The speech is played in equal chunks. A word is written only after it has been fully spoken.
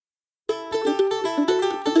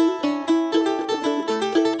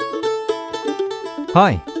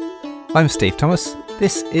Hi, I'm Steve Thomas.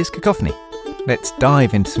 This is Cacophony. Let's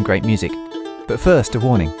dive into some great music. But first, a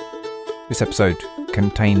warning. This episode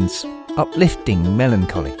contains uplifting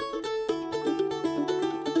melancholy.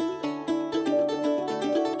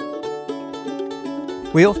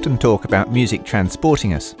 We often talk about music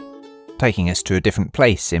transporting us, taking us to a different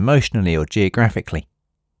place emotionally or geographically.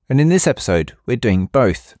 And in this episode, we're doing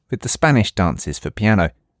both with the Spanish Dances for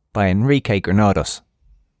Piano by Enrique Granados.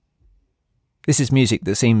 This is music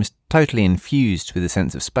that seems totally infused with a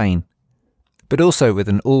sense of Spain, but also with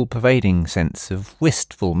an all-pervading sense of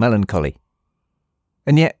wistful melancholy.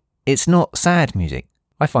 And yet, it's not sad music.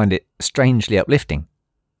 I find it strangely uplifting.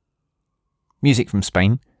 Music from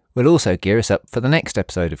Spain will also gear us up for the next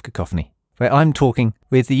episode of Cacophony, where I'm talking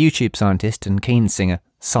with the YouTube scientist and keen singer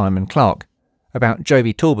Simon Clarke about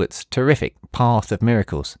Joby Talbot's terrific Path of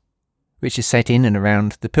Miracles, which is set in and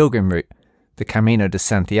around the pilgrim route, the Camino de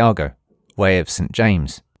Santiago, Way of St.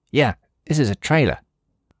 James. Yeah, this is a trailer.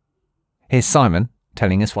 Here's Simon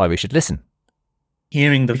telling us why we should listen.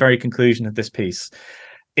 Hearing the very conclusion of this piece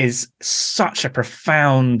is such a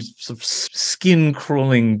profound, sort of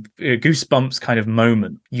skin-crawling, goosebumps kind of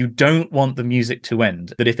moment. You don't want the music to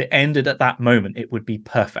end, that if it ended at that moment, it would be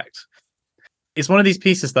perfect. It's one of these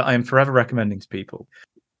pieces that I am forever recommending to people.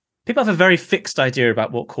 People have a very fixed idea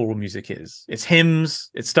about what choral music is. It's hymns,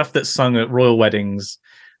 it's stuff that's sung at royal weddings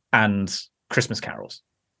and Christmas carols.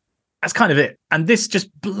 That's kind of it. And this just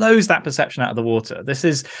blows that perception out of the water. This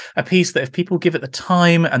is a piece that if people give it the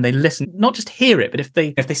time and they listen, not just hear it, but if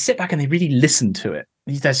they sit back and they really listen to it,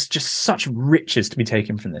 there's just such riches to be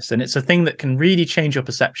taken from this. And it's a thing that can really change your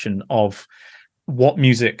perception of what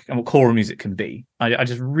music and what choral music can be. I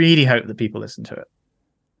just really hope that people listen to it.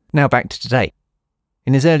 Now back to today.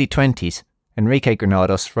 In his early 20s, Enrique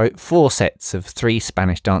Granados wrote 4 sets of 3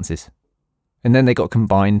 Spanish dances, and then they got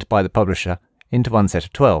combined by the publisher into one set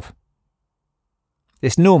of 12.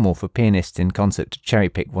 It's normal for pianists in concert to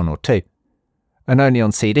cherry-pick 1 or 2, and only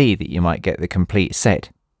on CD that you might get the complete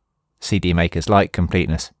set. CD makers like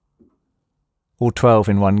completeness. All 12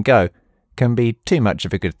 in one go can be too much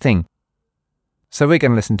of a good thing. So we're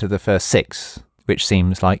going to listen to the first 6, which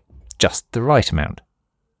seems like just the right amount.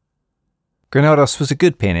 Granados was a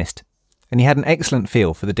good pianist, and he had an excellent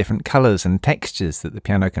feel for the different colours and textures that the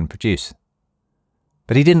piano can produce.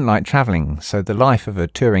 But he didn't like travelling, so the life of a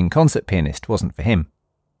touring concert pianist wasn't for him.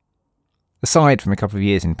 Aside from a couple of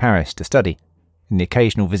years in Paris to study, and the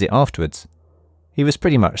occasional visit afterwards, he was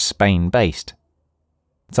pretty much Spain-based.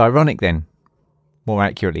 It's ironic then, more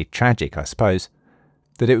accurately tragic I suppose,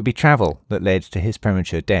 that it would be travel that led to his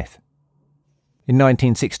premature death. In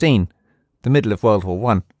 1916, the middle of World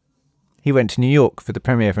War I, he went to New York for the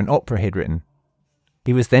premiere of an opera he'd written.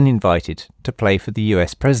 He was then invited to play for the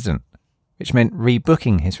US president, which meant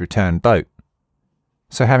rebooking his return boat.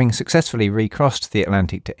 So having successfully recrossed the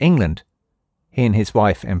Atlantic to England, he and his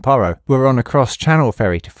wife Amparo were on a cross-channel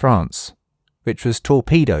ferry to France, which was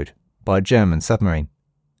torpedoed by a German submarine.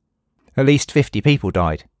 At least 50 people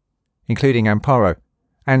died, including Amparo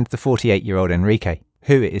and the 48-year-old Enrique,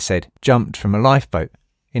 who, it is said, jumped from a lifeboat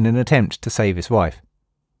in an attempt to save his wife.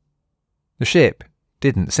 The ship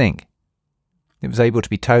didn't sink. It was able to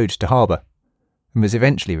be towed to harbour and was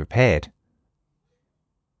eventually repaired.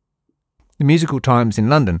 The Musical Times in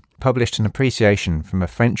London published an appreciation from a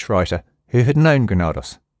French writer who had known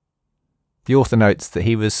Granados. The author notes that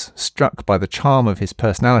he was struck by the charm of his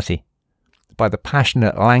personality, by the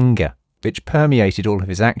passionate languor which permeated all of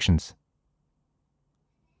his actions.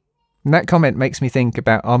 And that comment makes me think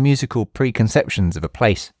about our musical preconceptions of a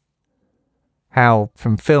place. How,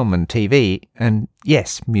 from film and TV, and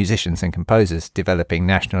yes, musicians and composers developing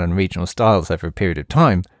national and regional styles over a period of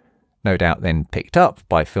time, no doubt then picked up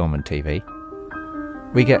by film and TV,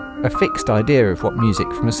 we get a fixed idea of what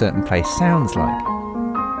music from a certain place sounds like.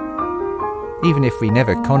 Even if we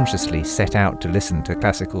never consciously set out to listen to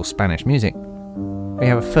classical Spanish music, we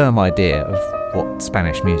have a firm idea of what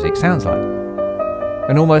Spanish music sounds like.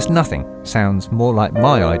 And almost nothing sounds more like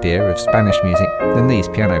my idea of Spanish music than these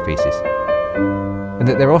piano pieces. And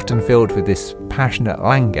that they're often filled with this passionate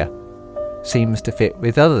languor seems to fit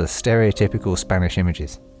with other stereotypical Spanish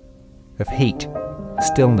images of heat,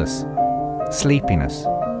 stillness, sleepiness,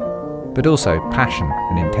 but also passion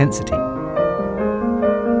and intensity.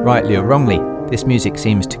 Rightly or wrongly, this music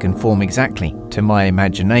seems to conform exactly to my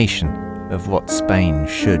imagination of what Spain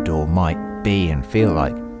should or might be and feel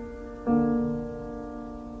like.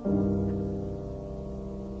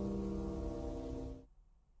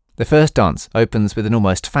 The first dance opens with an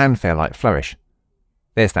almost fanfare-like flourish.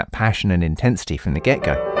 There's that passion and intensity from the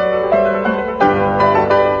get-go.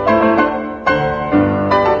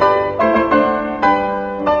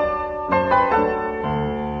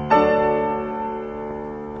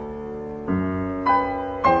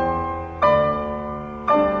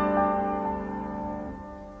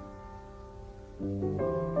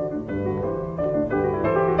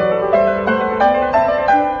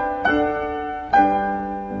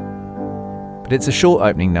 But it's a short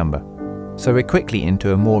opening number, so we're quickly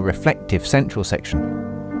into a more reflective central section,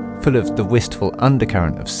 full of the wistful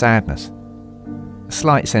undercurrent of sadness, a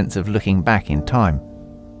slight sense of looking back in time.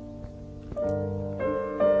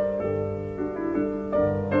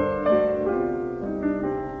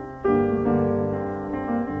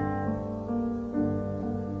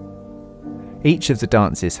 Each of the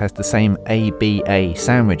dances has the same ABA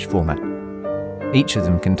sandwich format. Each of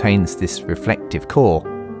them contains this reflective core,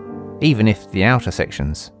 even if the outer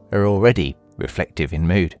sections are already reflective in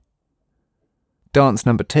mood. Dance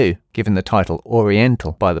number 2, given the title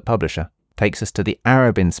Oriental by the publisher, takes us to the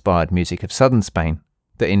Arab-inspired music of southern Spain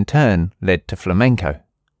that in turn led to flamenco.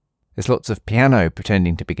 There's lots of piano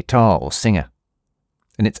pretending to be guitar or singer,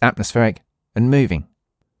 and it's atmospheric and moving.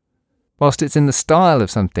 Whilst it's in the style of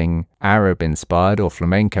something Arab-inspired or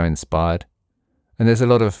flamenco-inspired, and there's a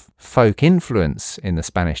lot of folk influence in the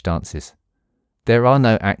Spanish dances, there are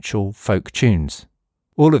no actual folk tunes.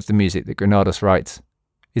 All of the music that Granados writes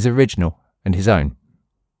is original and his own.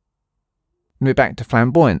 And we're back to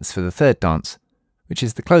Flamboyance for the third dance, which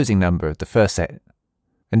is the closing number of the first set,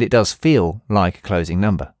 and it does feel like a closing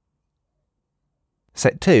number.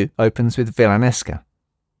 Set 2 opens with Villanesca,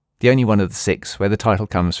 the only one of the 6 where the title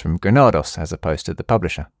comes from Granados as opposed to the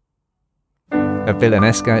publisher. A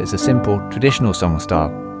Villanesca is a simple, traditional song style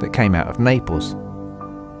that came out of Naples.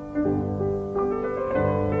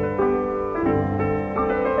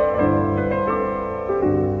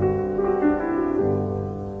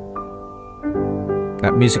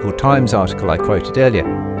 That Musical Times article I quoted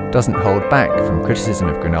earlier doesn't hold back from criticism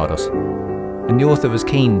of Granados, and the author was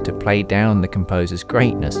keen to play down the composer's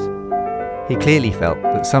greatness. He clearly felt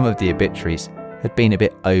that some of the obituaries had been a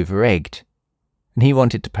bit over-egged, and he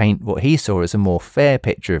wanted to paint what he saw as a more fair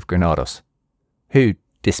picture of Granados, who,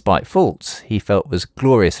 despite faults, he felt was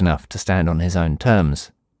glorious enough to stand on his own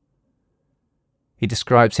terms. He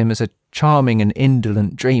describes him as a charming and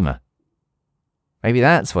indolent dreamer. Maybe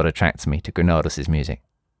that's what attracts me to Granados' music.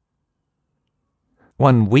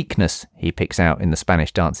 One weakness he picks out in the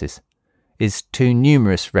Spanish dances is too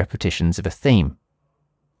numerous repetitions of a theme.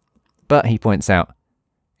 But, he points out,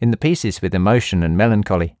 in the pieces with emotion and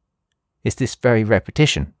melancholy, it's this very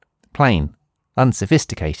repetition, plain,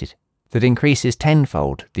 unsophisticated, that increases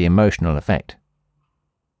tenfold the emotional effect.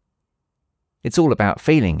 It's all about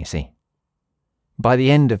feeling, you see. By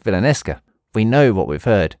the end of Villanesca, we know what we've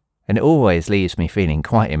heard, and it always leaves me feeling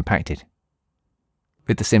quite impacted.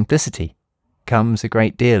 With the simplicity comes a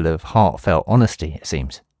great deal of heartfelt honesty, it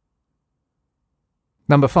seems.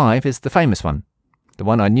 Number 5 is the famous one, the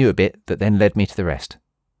one I knew a bit that then led me to the rest.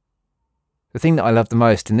 The thing that I love the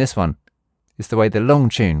most in this one is the way the long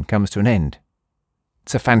tune comes to an end.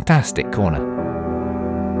 It's a fantastic corner.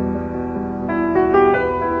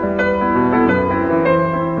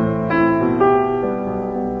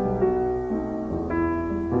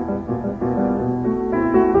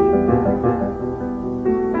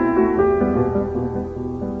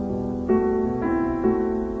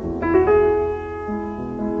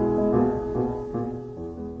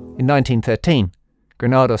 In 1913,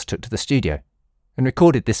 Granados took to the studio and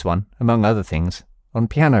recorded this one, among other things, on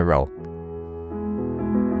piano roll.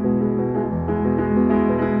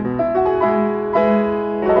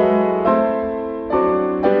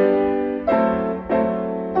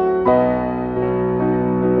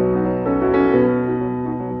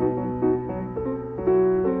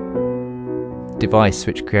 Device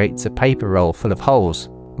which creates a paper roll full of holes,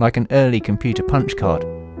 like an early computer punch card,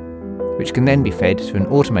 which can then be fed to an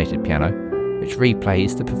automated piano, which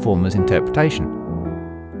replays the performer's interpretation.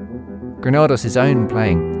 Granados' own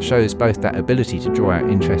playing shows both that ability to draw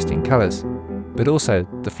out interesting colours, but also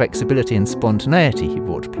the flexibility and spontaneity he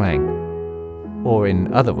brought to playing. Or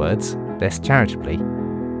in other words, less charitably,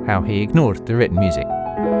 how he ignored the written music,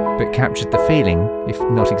 but captured the feeling, if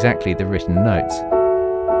not exactly the written notes.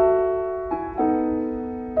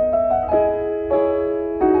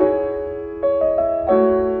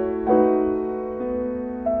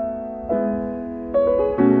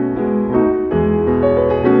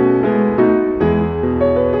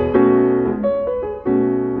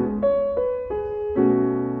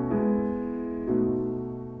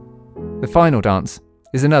 The final dance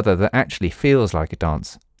is another that actually feels like a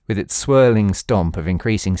dance, with its swirling stomp of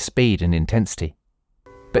increasing speed and intensity.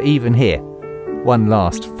 But even here, one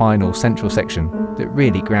last final central section that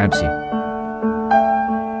really grabs you.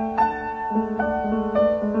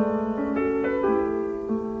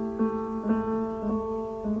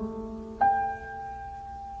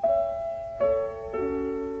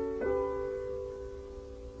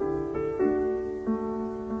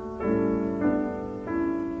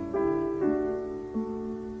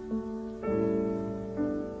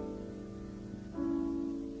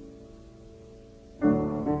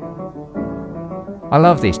 I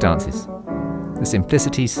love these dances. The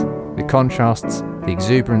simplicities, the contrasts, the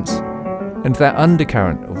exuberance, and that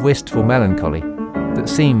undercurrent of wistful melancholy that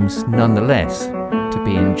seems, nonetheless, to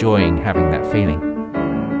be enjoying having that feeling.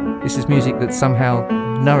 This is music that's somehow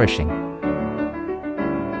nourishing.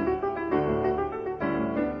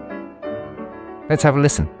 Let's have a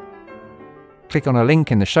listen. Click on a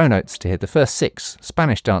link in the show notes to hear the first 6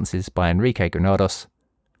 Spanish dances by Enrique Granados,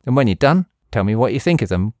 and when you're done, tell me what you think of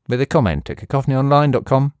them with a comment at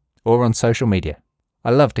cacophonyonline.com or on social media.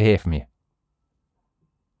 I love to hear from you.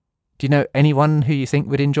 Do you know anyone who you think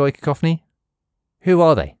would enjoy Cacophony? Who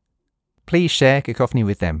are they? Please share Cacophony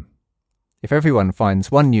with them. If everyone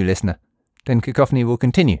finds one new listener, then Cacophony will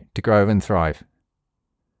continue to grow and thrive.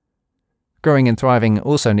 Growing and thriving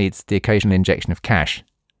also needs the occasional injection of cash,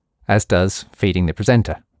 as does feeding the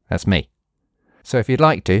presenter, that's me. So if you'd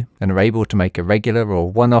like to and are able to make a regular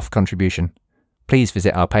or one-off contribution, please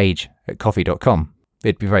visit our page at ko-fi.com.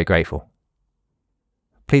 We'd be very grateful.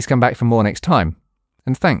 Please come back for more next time,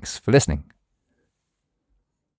 and thanks for listening.